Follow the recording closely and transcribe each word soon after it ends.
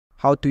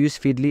how to use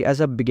Feedly as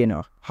a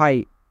beginner.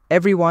 Hi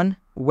everyone,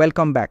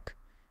 welcome back.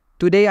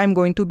 Today I'm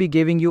going to be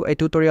giving you a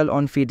tutorial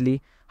on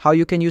Feedly, how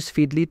you can use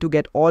Feedly to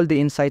get all the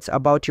insights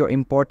about your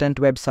important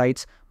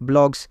websites,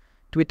 blogs,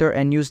 Twitter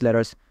and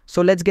newsletters.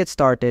 So let's get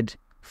started.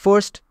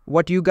 First,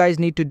 what you guys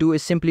need to do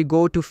is simply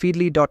go to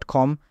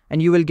feedly.com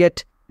and you will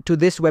get to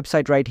this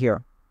website right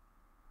here.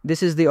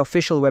 This is the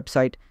official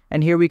website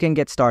and here we can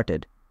get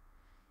started.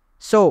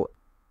 So,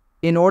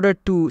 in order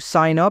to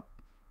sign up,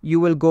 you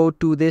will go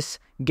to this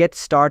Get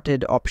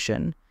Started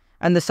option.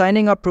 And the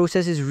signing up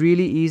process is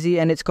really easy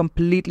and it's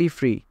completely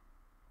free.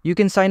 You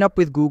can sign up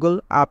with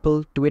Google,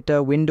 Apple,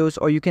 Twitter, Windows,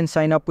 or you can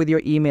sign up with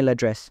your email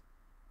address.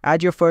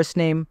 Add your first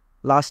name,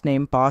 last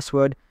name,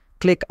 password,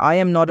 click I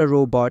am not a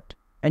robot,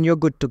 and you're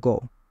good to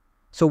go.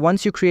 So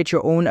once you create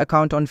your own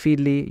account on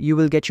Feedly, you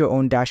will get your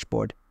own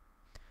dashboard.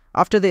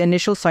 After the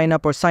initial sign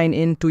up or sign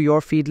in to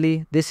your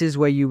Feedly, this is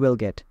where you will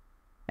get.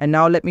 And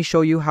now let me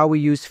show you how we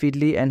use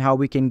Feedly and how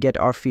we can get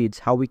our feeds,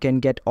 how we can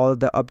get all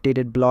the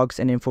updated blogs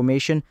and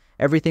information,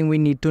 everything we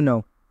need to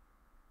know.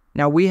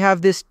 Now we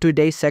have this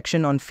Today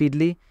section on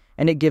Feedly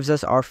and it gives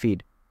us our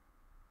feed.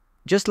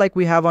 Just like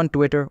we have on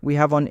Twitter, we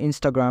have on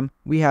Instagram,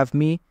 we have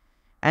me,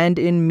 and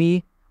in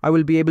me, I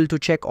will be able to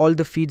check all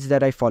the feeds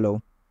that I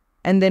follow.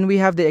 And then we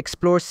have the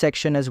Explore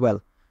section as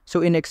well.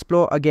 So in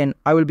Explore, again,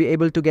 I will be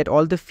able to get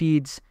all the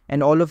feeds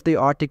and all of the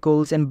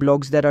articles and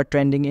blogs that are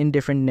trending in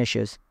different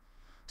niches.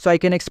 So I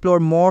can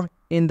explore more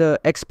in the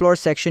Explore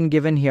section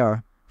given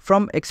here.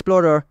 From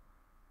Explorer,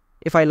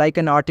 if I like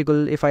an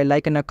article, if I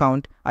like an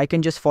account, I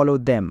can just follow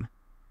them.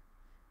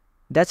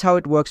 That's how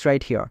it works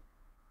right here.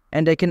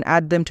 And I can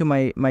add them to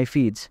my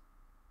feeds.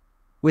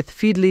 With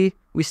Feedly,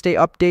 we stay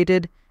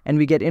updated and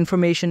we get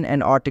information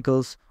and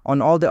articles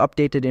on all the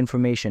updated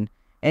information,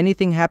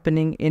 anything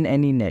happening in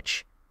any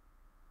niche.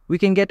 We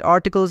can get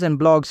articles and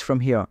blogs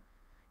from here.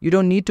 You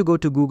don't need to go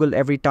to Google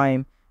every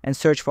time and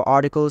search for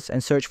articles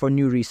and search for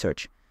new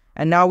research.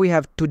 And now we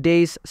have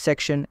Today's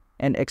section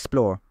and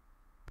Explore.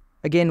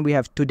 Again, we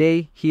have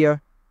Today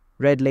here,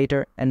 Read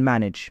Later, and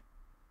Manage.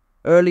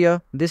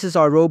 Earlier, this is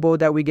our robo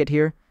that we get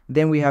here.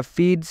 Then we have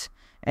Feeds,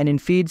 and in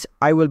Feeds,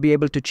 I will be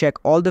able to check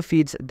all the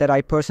feeds that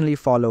I personally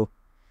follow.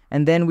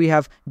 And then we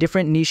have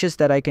different niches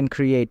that I can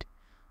create.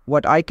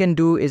 What I can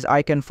do is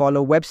I can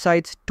follow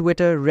websites,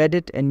 Twitter,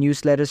 Reddit, and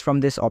newsletters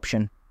from this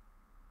option.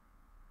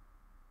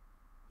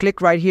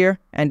 Click right here,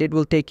 and it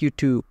will take you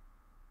to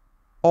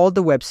all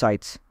the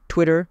websites,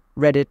 Twitter,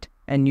 Reddit,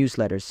 and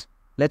newsletters.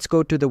 Let's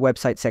go to the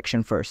website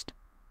section first.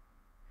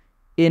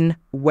 In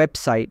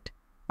website,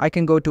 I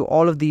can go to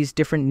all of these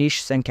different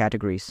niches and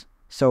categories.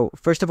 So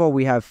first of all,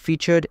 we have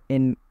featured.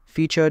 In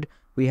featured,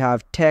 we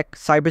have tech,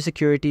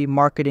 cybersecurity,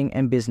 marketing,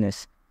 and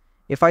business.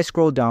 If I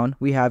scroll down,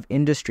 we have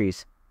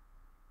industries.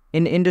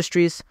 In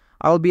industries,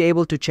 I'll be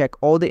able to check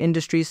all the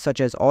industries such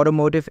as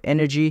automotive,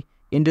 energy,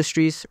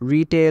 industries,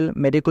 retail,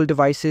 medical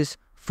devices,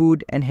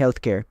 food, and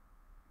healthcare.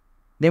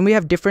 Then we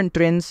have different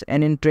trends,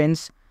 and in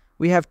trends,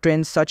 we have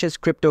trends such as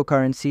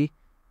cryptocurrency,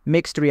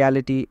 mixed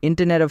reality,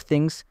 Internet of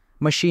Things,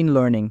 machine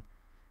learning.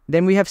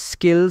 Then we have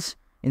skills.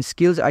 In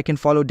skills, I can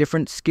follow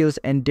different skills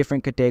and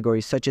different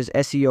categories such as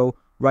SEO,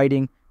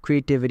 writing,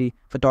 creativity,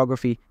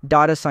 photography,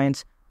 data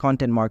science,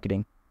 content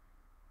marketing.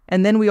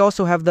 And then we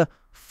also have the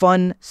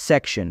fun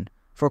section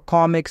for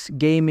comics,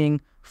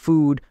 gaming,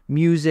 food,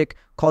 music,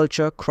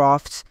 culture,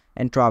 crafts,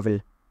 and travel.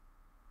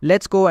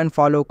 Let's go and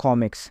follow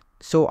comics.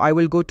 So I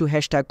will go to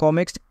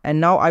 #comics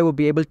and now I will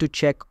be able to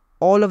check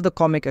all of the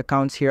comic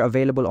accounts here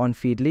available on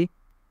Feedly.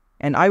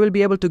 And I will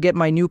be able to get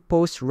my new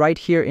posts right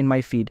here in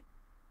my feed.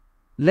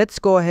 Let's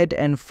go ahead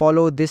and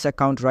follow this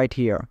account right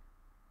here.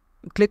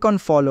 Click on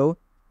follow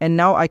and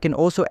now I can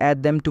also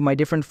add them to my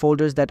different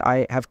folders that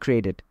I have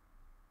created.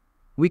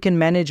 We can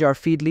manage our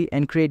Feedly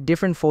and create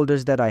different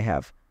folders that I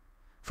have.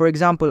 For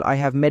example, I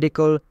have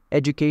medical,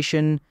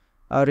 education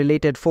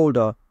related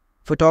folder,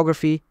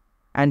 photography,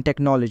 and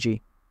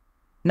technology.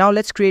 Now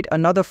let's create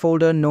another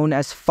folder known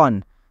as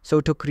fun.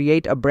 So to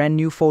create a brand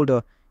new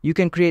folder, you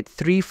can create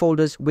 3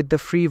 folders with the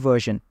free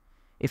version.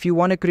 If you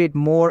want to create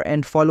more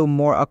and follow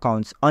more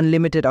accounts,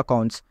 unlimited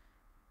accounts,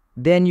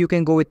 then you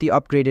can go with the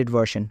upgraded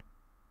version.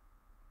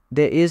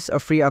 There is a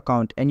free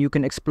account and you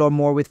can explore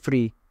more with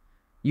free.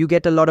 You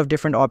get a lot of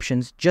different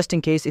options. Just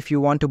in case if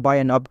you want to buy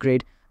an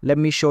upgrade, let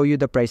me show you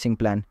the pricing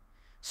plan.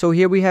 So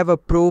here we have a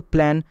Pro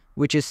plan,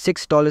 which is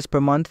 $6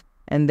 per month.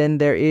 And then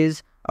there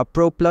is a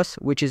Pro Plus,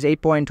 which is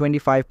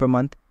 $8.25 per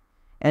month.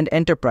 And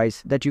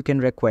Enterprise that you can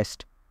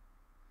request.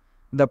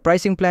 The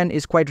pricing plan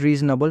is quite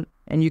reasonable.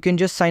 And you can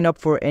just sign up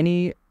for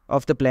any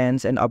of the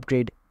plans and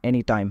upgrade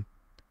anytime.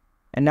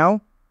 And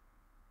now,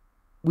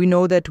 we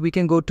know that we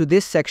can go to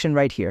this section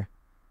right here.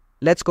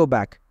 Let's go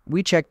back.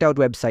 We checked out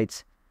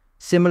websites.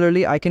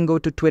 Similarly, I can go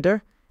to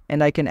Twitter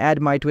and I can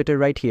add my Twitter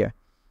right here.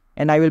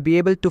 And I will be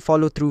able to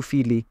follow through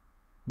Feedly.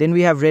 Then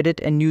we have Reddit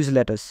and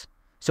newsletters.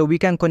 So we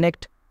can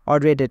connect our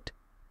Reddit,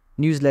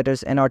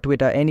 newsletters and our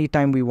Twitter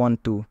anytime we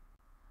want to.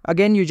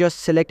 Again, you just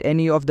select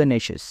any of the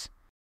niches.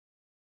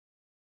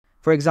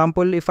 For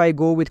example, if I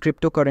go with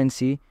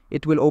cryptocurrency,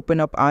 it will open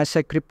up as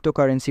a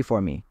cryptocurrency for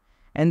me.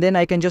 and then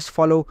I can just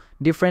follow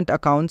different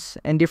accounts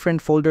and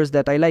different folders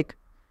that I like.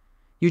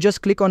 You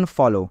just click on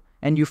follow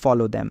and you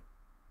follow them.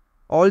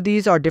 All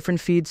these are different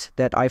feeds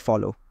that I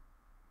follow.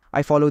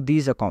 I follow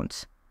these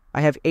accounts.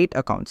 I have 8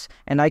 accounts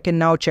and I can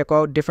now check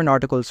out different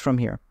articles from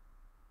here.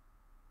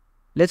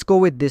 Let's go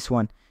with this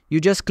one. You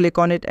just click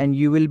on it and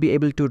you will be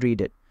able to read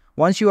it.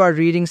 Once you are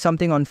reading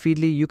something on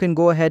Feedly, you can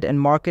go ahead and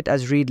mark it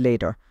as read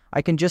later.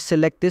 I can just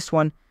select this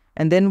one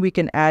and then we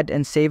can add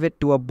and save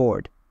it to a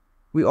board.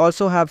 We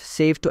also have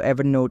save to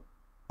Evernote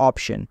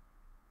option.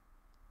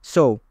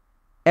 So,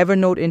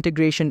 Evernote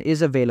integration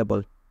is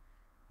available.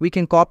 We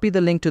can copy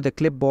the link to the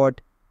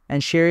clipboard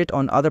and share it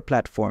on other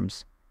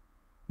platforms.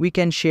 We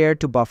can share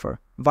to Buffer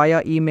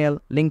via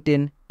email,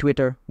 LinkedIn,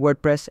 Twitter,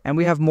 WordPress, and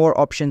we have more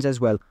options as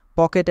well,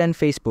 Pocket and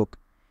Facebook.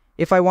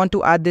 If I want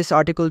to add this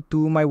article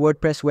to my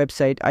WordPress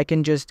website, I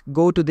can just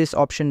go to this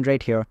option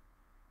right here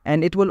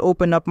and it will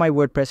open up my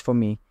WordPress for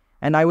me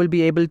and I will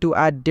be able to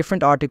add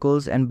different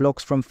articles and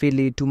blogs from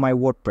Feedly to my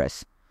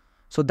WordPress.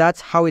 So that's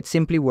how it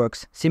simply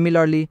works.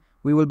 Similarly,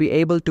 we will be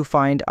able to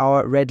find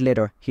our read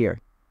letter here.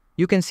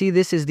 You can see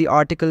this is the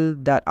article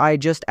that I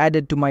just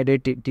added to my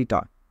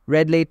data.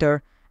 Read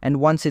later, and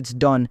once it's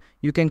done,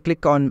 you can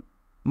click on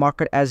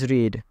mark it as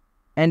read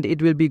and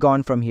it will be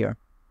gone from here.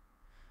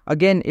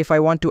 Again, if I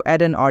want to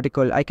add an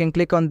article, I can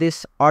click on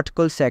this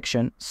article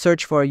section,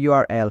 search for a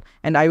URL,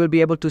 and I will be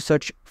able to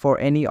search for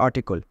any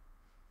article.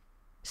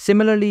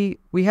 Similarly,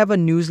 we have a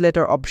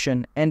newsletter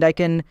option and I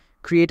can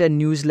create a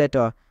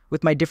newsletter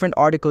with my different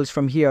articles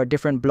from here,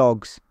 different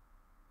blogs.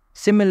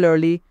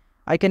 Similarly,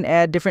 I can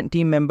add different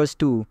team members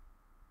too.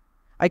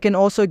 I can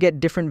also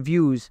get different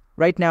views.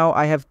 Right now,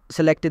 I have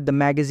selected the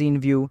magazine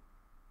view.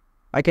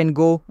 I can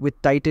go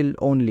with title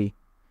only.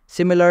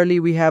 Similarly,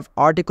 we have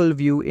article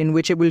view in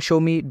which it will show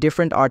me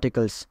different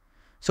articles.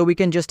 So we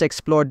can just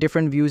explore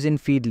different views in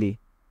Feedly.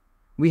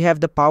 We have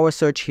the power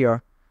search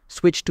here,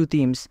 switch to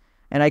themes,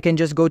 and I can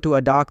just go to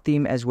a dark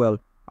theme as well.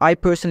 I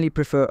personally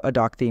prefer a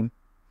dark theme.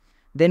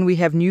 Then we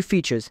have new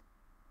features,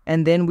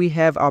 and then we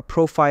have our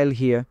profile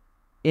here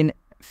in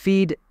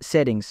feed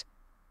settings.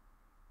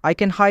 I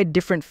can hide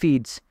different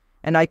feeds,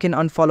 and I can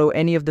unfollow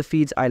any of the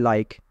feeds I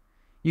like.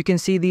 You can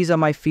see these are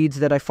my feeds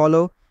that I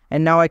follow,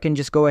 and now I can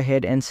just go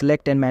ahead and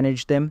select and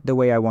manage them the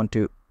way I want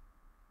to.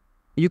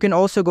 You can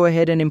also go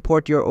ahead and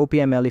import your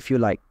OPML if you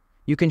like.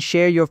 You can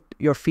share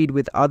your feed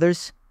with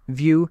others,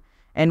 view,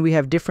 and we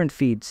have different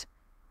feeds.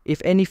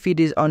 If any feed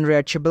is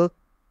unreachable,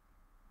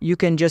 you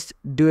can just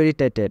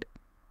delete it.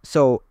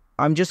 So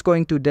I'm just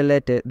going to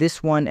delete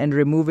this one and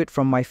remove it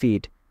from my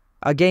feed.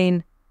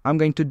 Again, I'm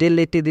going to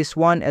delete this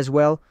one as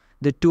well,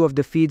 the 2 of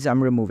the feeds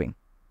I'm removing.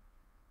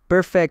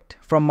 Perfect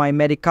from my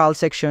medical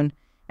section.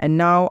 And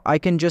now I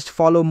can just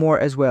follow more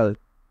as well,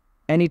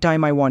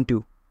 anytime I want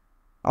to.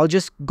 I'll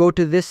just go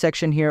to this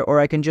section here, or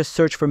I can just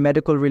search for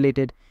medical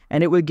related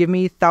and it will give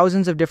me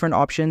thousands of different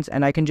options,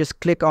 and I can just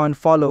click on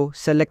follow,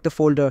 select the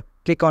folder,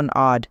 click on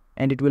add,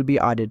 and it will be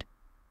added.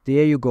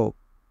 There you go.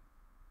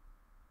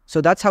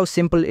 So that's how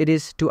simple it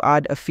is to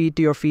add a feed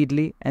to your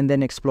Feedly and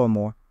then explore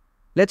more.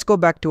 Let's go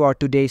back to our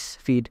today's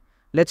feed.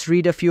 Let's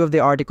read a few of the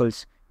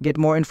articles, get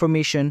more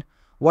information.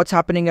 What's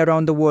happening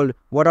around the world?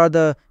 What are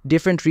the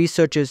different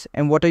researchers,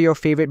 and what are your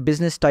favorite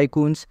business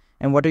tycoons,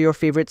 and what are your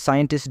favorite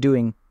scientists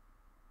doing?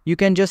 You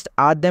can just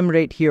add them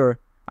right here.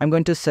 I'm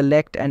going to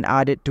select and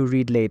add it to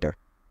read later.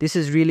 This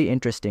is really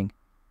interesting.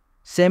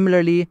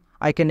 Similarly,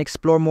 I can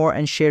explore more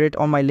and share it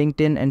on my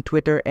LinkedIn and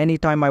Twitter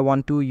anytime I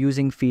want to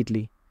using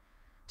Feedly.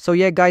 So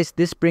yeah guys,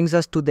 this brings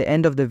us to the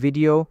end of the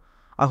video.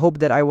 I hope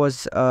that I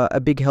was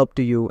a big help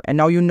to you, and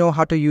now you know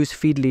how to use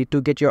Feedly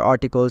to get your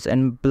articles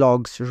and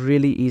blogs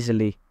really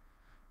easily.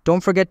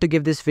 Don't forget to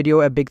give this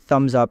video a big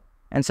thumbs up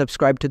and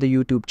subscribe to the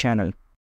YouTube channel.